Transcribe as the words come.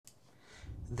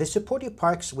The Supportive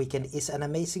Parks weekend is an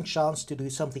amazing chance to do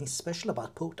something special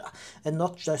about Pota and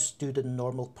not just do the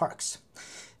normal parks.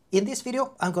 In this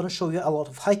video I'm going to show you a lot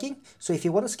of hiking, so if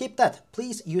you want to skip that,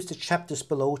 please use the chapters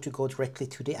below to go directly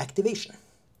to the activation.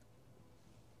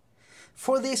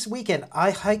 For this weekend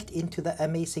I hiked into the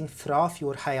amazing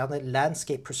Varmekroheia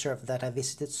landscape preserve that I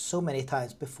visited so many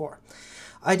times before.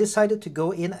 I decided to go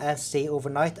in and stay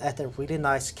overnight at a really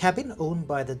nice cabin owned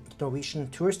by the Norwegian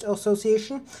Tourist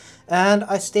Association, and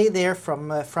I stayed there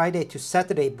from Friday to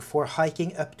Saturday before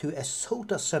hiking up to a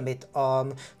Sota summit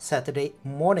on Saturday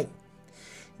morning.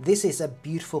 This is a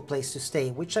beautiful place to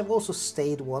stay, which I've also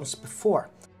stayed once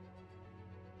before.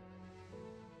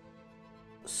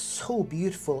 So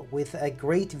beautiful, with a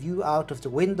great view out of the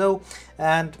window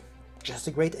and just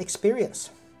a great experience.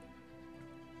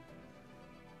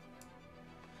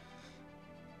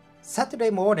 Saturday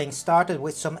morning started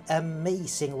with some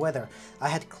amazing weather. I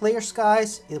had clear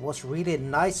skies, it was really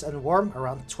nice and warm,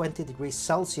 around 20 degrees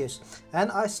Celsius,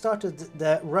 and I started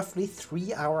the roughly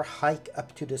 3-hour hike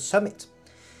up to the summit.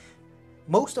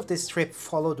 Most of this trip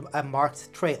followed a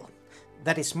marked trail.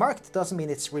 That is marked doesn't mean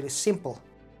it's really simple.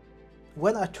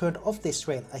 When I turned off this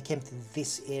trail, I came to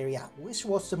this area, which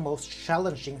was the most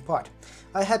challenging part.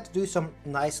 I had to do some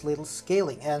nice little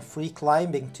scaling and free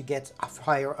climbing to get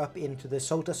higher up into the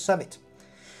Sota summit.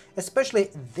 Especially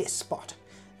this spot.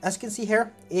 As you can see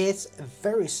here, it's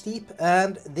very steep,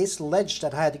 and this ledge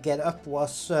that I had to get up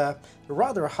was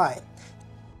rather high.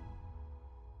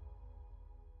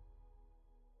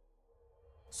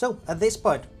 So at this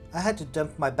point, I had to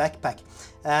dump my backpack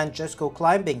and just go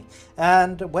climbing,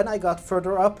 and when I got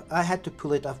further up I had to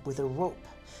pull it up with a rope.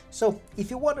 So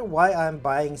if you wonder why I'm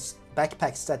buying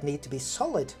backpacks that need to be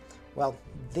solid, well,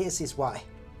 this is why.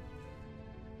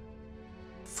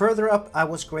 Further up I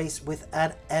was graced with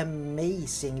an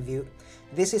amazing view.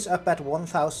 This is up at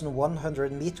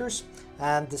 1,100 meters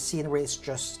and the scenery is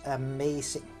just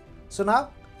amazing. So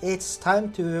now it's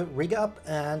time to rig up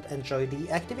and enjoy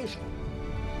the activation.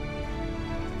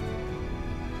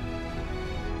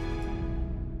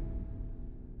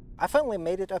 I finally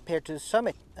made it up here to the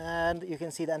summit, and you can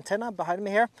see the antenna behind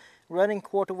me here, running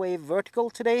quarter wave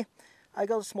vertical today. I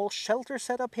got a small shelter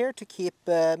set up here to keep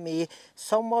me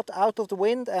somewhat out of the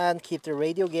wind and keep the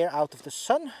radio gear out of the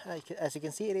sun. As you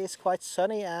can see, it is quite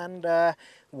sunny and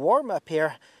warm up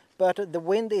here, but the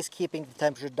wind is keeping the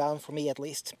temperature down for me at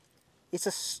least. It's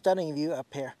a stunning view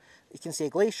up here. You can see a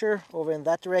glacier over in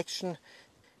that direction.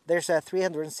 There's a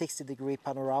 360-degree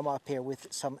panorama up here with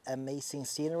some amazing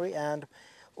scenery, and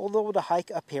although the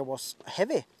hike up here was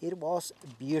heavy, it was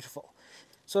beautiful.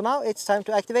 So now it's time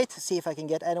to activate, see if I can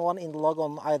get anyone in the log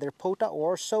on either Pota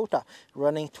or Sota,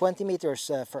 running 20 meters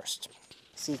first.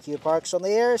 CQ Parks on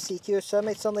the air, CQ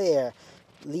Summits on the air.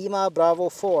 Lima Bravo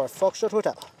 4, Foxtrot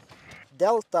Hotel.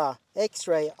 Delta,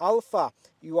 X-Ray, Alpha,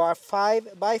 you are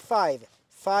 5 by 5,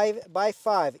 5 by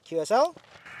 5, QSL.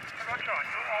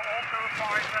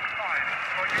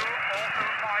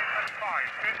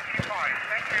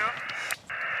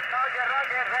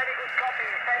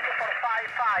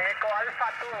 Echo Alpha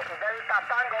 2, Delta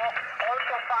Tango,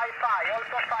 also 5-5,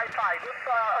 also 5-5. Good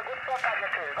spot,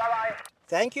 adjective. Bye-bye.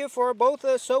 Thank you for both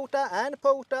Sota and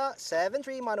Pota.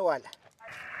 7-3, Manuel.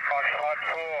 Foxtrot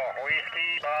 4,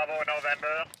 Whiskey Bravo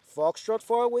November. Foxtrot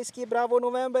 4, Whiskey Bravo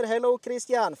November. Hello,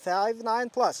 Christian.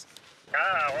 5-9 plus.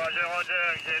 Roger, roger.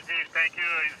 Thank you.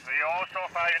 You're also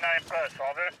 5-9 plus,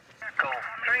 over. Golf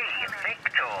 3,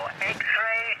 Victor,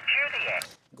 X-Ray, Juliet.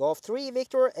 Golf 3,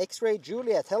 Victor, X-Ray,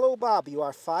 Juliet. Hello, Bob. You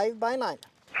are 5 by 9.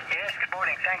 Yes, good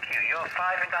morning. Thank you. You're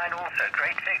 5 and 9 also.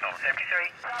 Great signal. 73.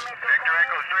 Victor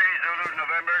Echo 3, Zulu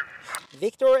November.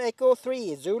 Victor Echo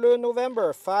 3, Zulu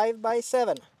November. 5 by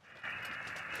 7.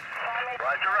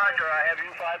 Roger, roger. I have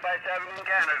you 5 by 7 in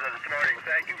Canada this morning.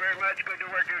 Thank you very much. Good to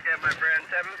work with you again, my friend.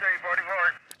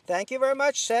 7344. Thank you very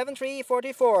much.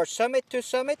 7344. Summit to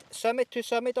summit. Summit to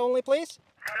summit only, please.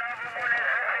 Hello, good morning.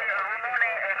 Good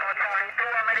morning. Echo Charlie 2,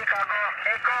 America Go.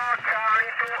 Echo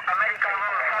Charlie 2, America Go.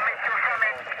 Summit to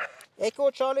summit.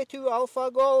 Echo Charlie 2 Alpha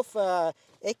Golf.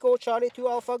 Echo Charlie 2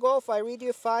 Alpha Golf. I read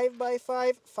you 5 by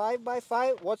 5, 5 by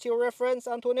 5. What's your reference,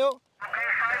 Antonio? Okay,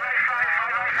 5 by 5,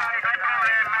 5 by 5. Good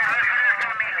morning. My reference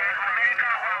for me is America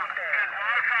Hotel.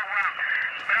 Alpha 1.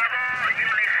 Bravo,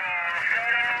 Uniform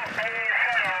 0, A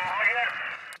 0.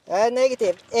 Roger.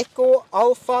 Negative. Echo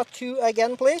Alpha 2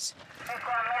 again, please.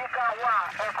 Echo America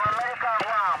 1. Echo America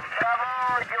 1.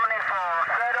 Bravo, Uniform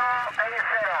 0, A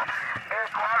 0.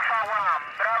 Echo Alpha 1.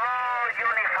 Bravo,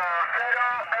 Uniform 0,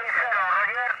 A 0.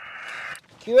 Roger.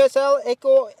 QSL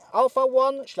Echo Alpha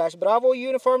 1 / Bravo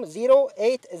Uniform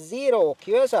 080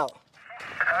 QSL.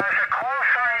 The call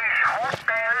sign is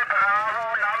Hotel Bravo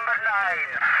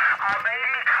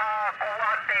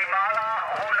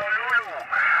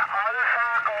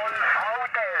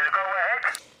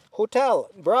Hotel,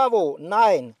 Bravo,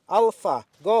 9, Alpha,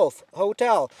 Golf,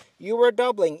 Hotel. You were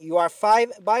doubling. You are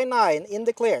 5 by 9 in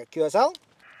the clear. QSL? Roger,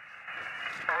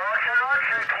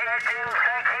 roger. Thank you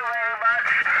very much.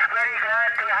 Very glad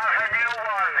to have a new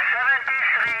one.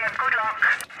 73 and good luck.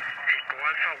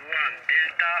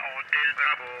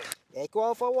 Echo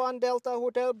Alpha 1, Delta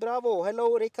Hotel, Bravo.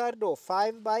 Hello, Ricardo,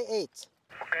 5 by 8.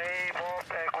 Okay, Bob,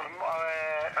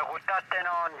 good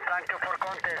afternoon. Thank you for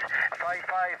contest.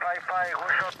 5555,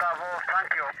 Gushota, Bob, thank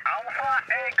you. Alpha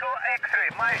Echo X-ray.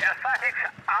 My suffix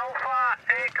Alpha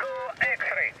Echo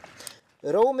X-ray.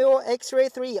 Romeo X-ray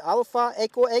 3, Alpha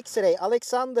Echo X-ray.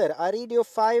 Alexander, Aridio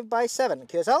 5 by 7.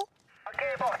 QSL?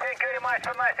 Okay, Bob, thank you very much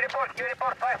for my report. You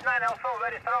report 59, also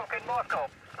very strong in Moscow.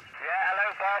 Yeah, hello,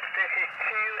 Bob. This is 2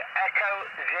 Echo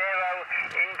 0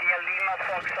 India Lima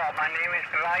Foxtrot. My name is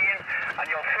Brian, and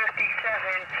you're 57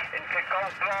 into Golf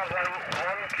Bravo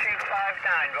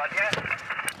 1259, Roger?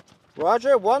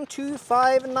 Roger,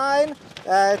 1259,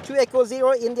 2 Echo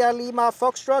 0 India Lima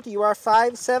Foxtrot. You are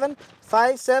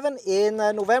 5757 in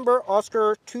November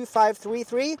Oscar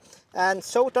 2533, and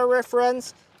SOTA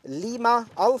reference Lima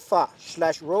Alpha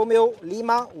 / Romeo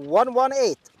Lima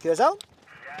 118. QSL?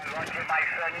 Roger, my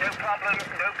friend, no problem,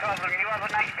 no problem. You have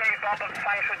a nice day, Bob, and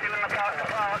thanks for doing the park to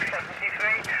park,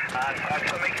 73, and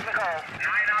thanks for making the call. 9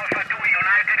 Alpha 2,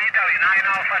 United Italy, 9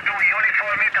 Alpha 2,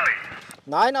 Uniform Italy.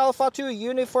 9 Alpha 2,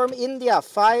 Uniform India,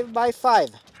 5 by 5.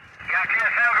 Yeah,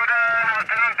 QSL, good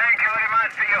afternoon, thank you very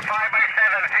much. You're 5 by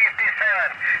 7,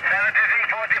 57, 73,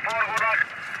 44, good luck.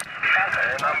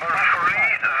 Number 3,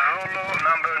 Zulu,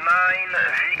 number 9,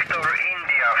 Victor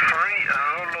India, 3,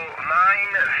 Zulu, 9,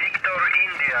 Victor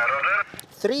India, Roger.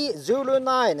 3 Zulu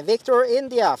 9, Victor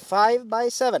India, 5 by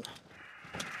 7. Thank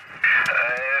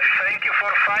you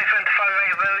for 5 and 5. I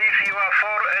believe you are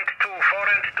 4 and 2, 4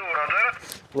 and 2, Roger.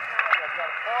 4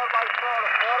 by 4,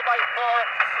 4 by 4,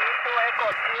 into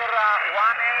Echo Sierra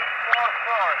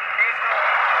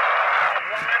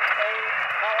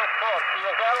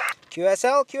 1844,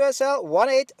 QSL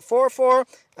 1844,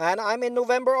 and I'm in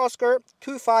November Oscar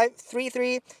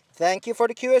 2533. Thank you for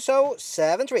the QSO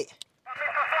 73.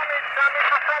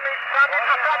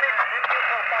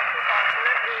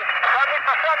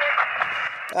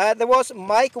 There was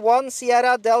Mike 1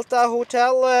 Sierra Delta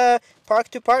Hotel park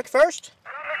to park first.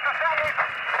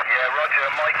 Yeah, Roger,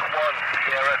 Mike 1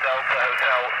 Sierra Delta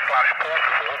Hotel /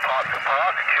 portable park to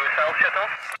park, QSL shuttle.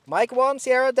 Mike 1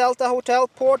 Sierra Delta Hotel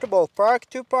portable park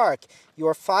to park.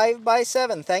 You're 5 by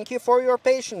 7. Thank you for your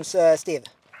patience, Steve. Yeah,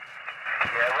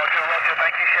 Roger, Roger,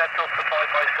 thank you, shuttle to 5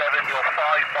 by 7. You're 5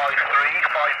 by 3,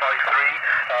 5 by 3,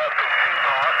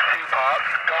 for 2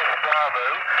 parks, Golf Bravo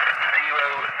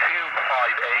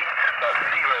 0258, that's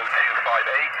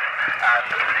 0258, and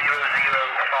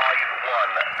 0051,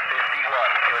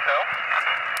 51, QSL?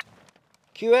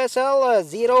 QSL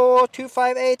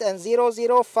 0258 and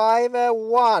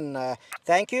 0051.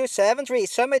 Thank you, 73.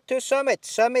 Summit to summit,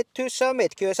 summit to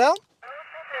summit. QSL?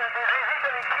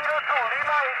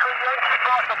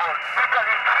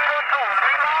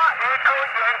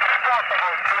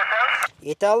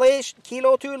 Italy,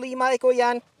 Kilo 2 Lima Echo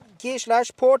Yankee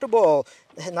 / portable.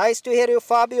 Nice to hear you,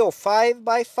 Fabio. 5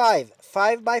 by 5,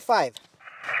 5 by 5.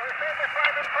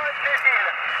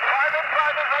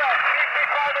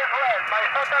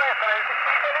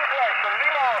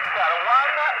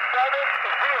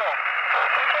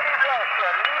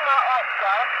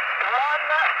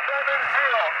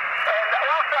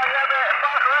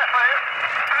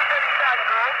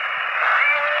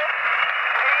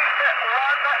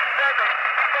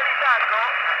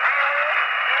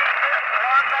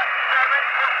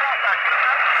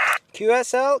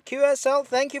 QSL,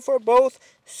 thank you for both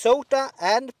SOTA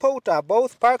and POTA,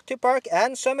 both park to park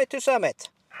and summit to summit.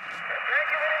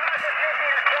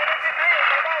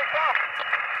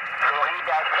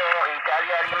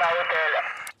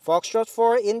 Foxtrot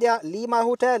 4 India Lima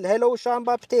Hotel. Hello,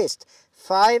 Jean-Baptiste.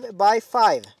 5 by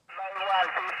 5.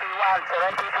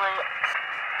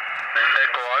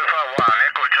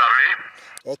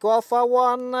 Echo Alpha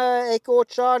 1, Echo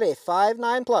Charlie,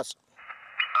 59 plus.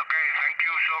 Okay, thank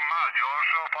you so much. You're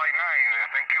also 59.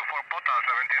 Thank you for POTA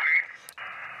 73.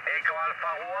 Echo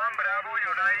Alpha 1, Bravo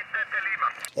United Lima.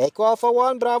 Echo Alpha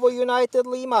 1, Bravo United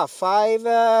Lima, 5,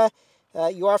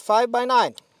 you are 5 by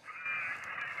 9.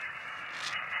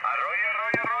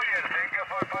 Roger. Thank you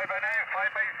for 5 by 9,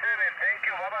 5 by 7. Thank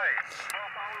you, bye-bye.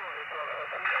 Golf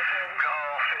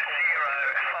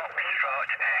 0, Foxtrot,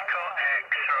 Echo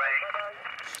X-ray.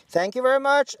 Thank you very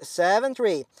much,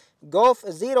 7-3. Golf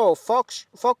 0,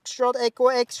 Foxtrot Echo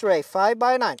X-ray, 5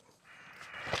 by 9. Yeah,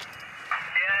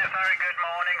 very good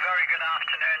morning, very good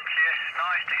afternoon to you.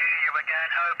 Nice to hear you again.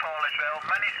 Hope all is Nashville.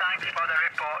 Many thanks for the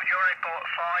report. Your report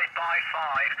 5 by 5.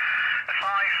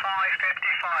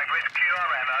 5555 with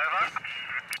QRM, over.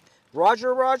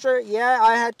 Roger, Roger. Yeah,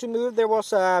 I had to move. There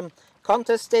was a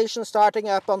contest station starting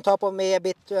up on top of me a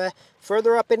bit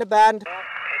further up in the band. Echo,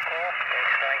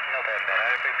 X-ray November.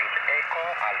 I repeat, Echo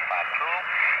Alpha 2,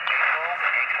 Echo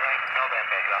X-ray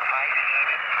November. You are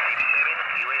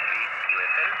 5767 USB,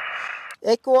 QSL.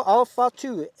 Echo Alpha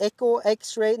 2, Echo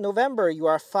X-ray November. You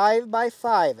are 5 by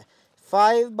 5.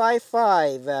 5 by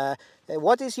 5.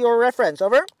 What is your reference?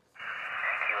 Over.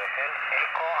 QSL,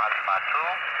 Echo Alpha 2,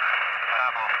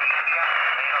 Bravo India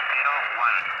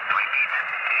 001. Repeat,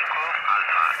 Echo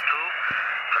Alpha 2,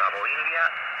 Bravo India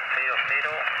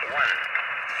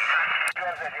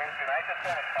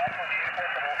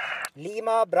 001.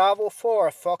 Lima Bravo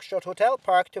 4, Foxtrot Hotel,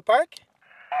 park to park.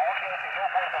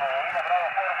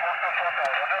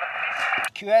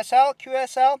 QSL,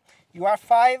 QSL, you are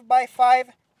 5 by 5,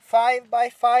 5 by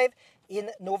 5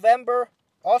 in November,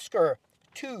 Oscar,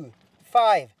 2,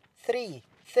 5, 3,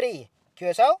 3. QSL?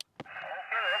 Okay, no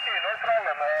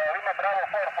problem. Lima Bravo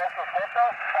 4, Foxtrot Hotel,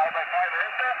 5 by 5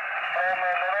 enter. From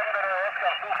November,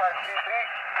 Oscar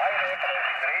 2533, my reference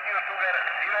is Radio Sugar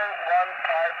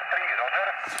 0153, Roger.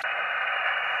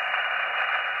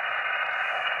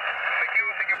 Thank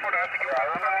you for that. Thank you.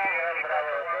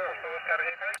 Bravo 4, Oscar.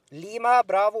 Lima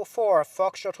Bravo 4,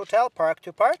 Foxtrot Hotel, park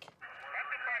to park.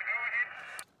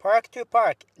 Park to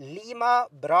park, Lima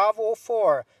Bravo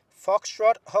 4,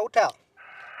 Foxtrot Hotel.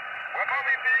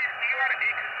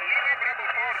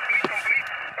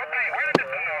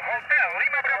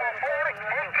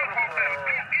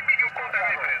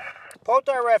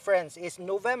 Pota reference is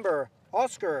November,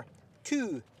 Oscar,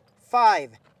 2,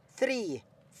 5, 3,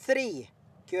 3.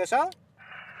 QSL?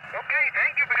 Okay,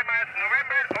 thank you very much.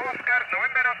 November, Oscar,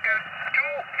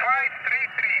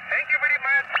 2533. Thank you very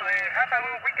much. Have a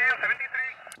good weekend, 73.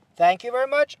 Thank you very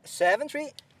much,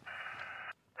 7-3.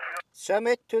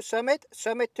 Summit to summit,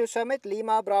 summit to summit,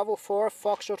 Lima Bravo 4,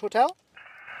 Foxtrot Hotel.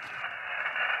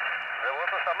 There was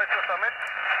a summit to summit.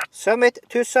 Summit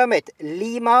to summit,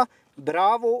 Lima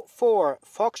Bravo 4,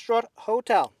 Foxtrot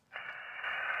Hotel.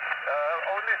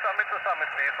 Only summit to summit,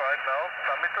 please, right now.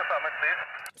 Summit to summit, please.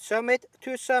 Summit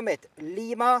to summit,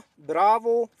 Lima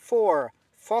Bravo 4,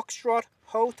 Foxtrot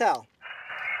Hotel.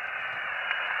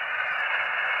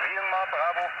 Lima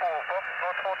Bravo 4,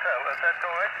 Foxtrot Hotel, is that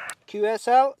correct?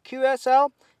 QSL,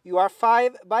 QSL, you are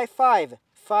 5 by 5,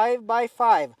 5 by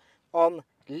 5 on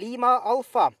Lima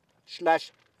Alpha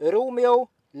 / Romeo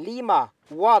Lima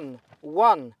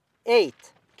 118.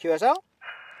 QSL?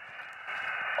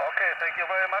 Okay, thank you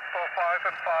very much for 5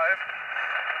 and 5.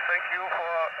 Thank you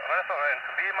for reference.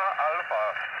 Lima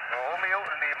Alpha, Romeo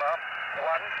Lima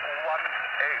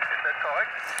 118. Is that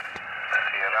correct?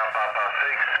 Sierra Papa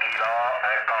 6 Kilo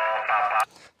Echo Papa.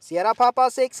 Sierra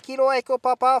Papa 6 Kilo Echo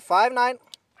Papa 59.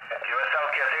 QSL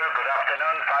Kessel, good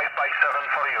afternoon. 5 by 7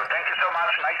 for you. Thank you so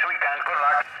much. Nice weekend. Good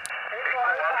luck. Echo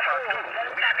Alpha 2,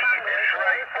 Whiskey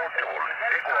X-ray Portable.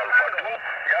 Echo Alpha 2,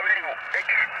 WX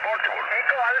Portable.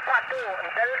 Echo Alpha 2,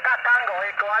 Delta Tango.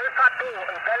 Echo Alpha 2,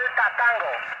 Delta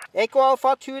Tango. Echo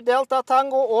Alpha 2 Delta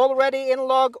Tango already in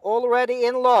log, already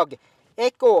in log.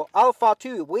 Echo Alpha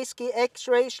 2 Whiskey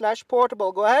X-ray /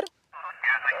 Portable. Go ahead.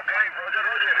 Okay, Roger,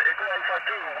 Roger. Echo Alpha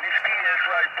 2, Whiskey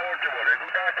X-ray Portable.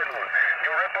 Good afternoon.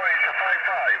 Your report is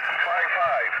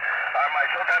 5555. My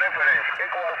total reference,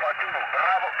 Echo Alpha 2,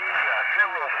 Bravo India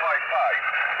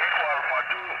 055. Echo Alpha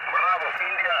 2, Bravo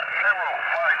India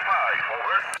 055.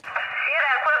 Over.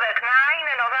 Sierra Quebec 9,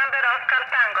 November Oscar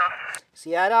Tango.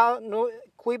 Sierra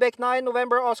Quebec 9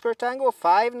 November Oscar Tango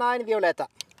 59 Violetta.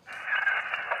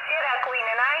 Sierra Queen 9,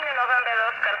 November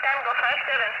Oscar Tango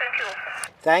 57. Thank you.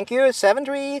 Thank you, 7-3.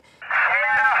 Sierra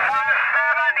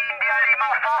 57, India Lima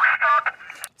Foxtrot.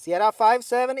 Sierra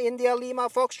 57 India Lima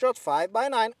Foxtrot 5 by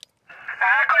 9.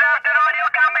 Good afternoon. You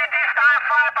come in this time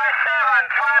 5 by 7.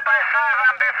 5 by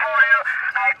 7 before you.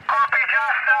 I copy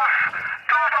just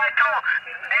 2 by 2.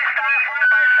 This time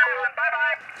 5 by 7. Bye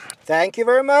bye. Thank you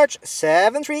very much,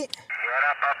 7-3.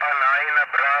 Sierra Papa 9,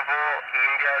 Bravo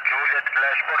India Juliet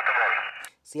 / Portable.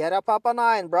 Sierra Papa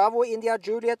 9 Bravo India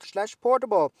Juliet /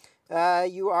 Portable.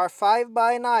 You are 5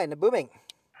 by 9, booming.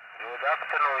 Good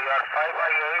afternoon. You are 5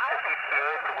 by 8,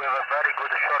 58 with a very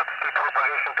good short speed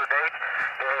propagation to date.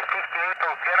 58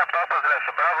 on Sierra Papa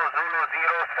 / Bravo Zulu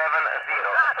 070.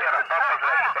 Sierra Papa /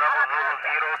 Bravo Zulu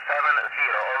 070.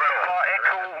 Over.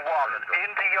 Echo 1,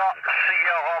 India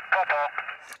Sierra Papa.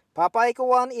 Papa Echo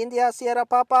 1 India Sierra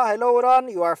Papa. Hello Ron,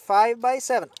 you are 5 by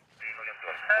 7.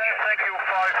 Thank you,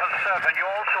 5 and 7. You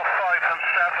also 5 and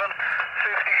 7. 57,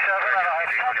 and I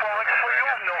have 2 points for you.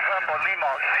 November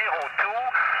Lima 02,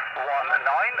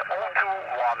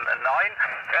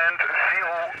 and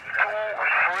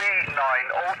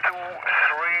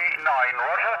 0239,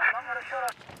 roger.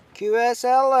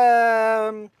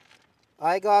 QSL,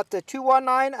 I got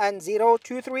 219 and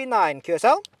 0239. QSL?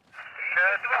 0238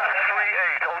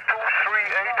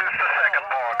 is the second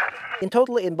part. In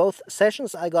total, in both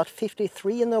sessions, I got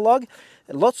 53 in the log.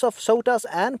 Lots of SOTAs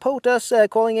and POTAs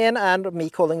calling in, and me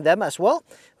calling them as well.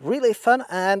 Really fun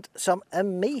and some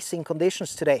amazing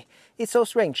conditions today. It's so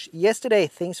strange. Yesterday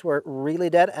things were really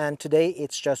dead, and today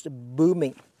it's just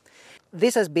booming.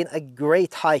 This has been a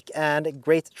great hike and a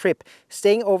great trip.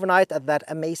 Staying overnight at that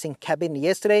amazing cabin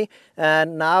yesterday,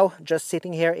 and now just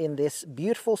sitting here in this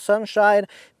beautiful sunshine,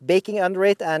 baking under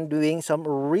it and doing some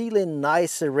really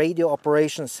nice radio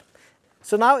operations.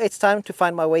 So now it's time to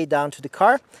find my way down to the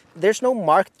car. There's no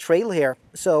marked trail here,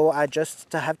 so I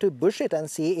just have to bush it and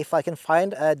see if I can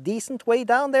find a decent way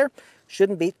down there.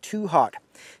 Shouldn't be too hard.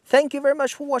 Thank you very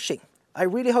much for watching. I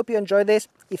really hope you enjoyed this.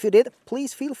 If you did,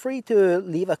 please feel free to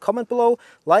leave a comment below,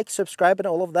 like, subscribe and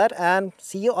all of that, and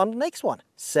see you on the next one.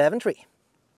 7-3.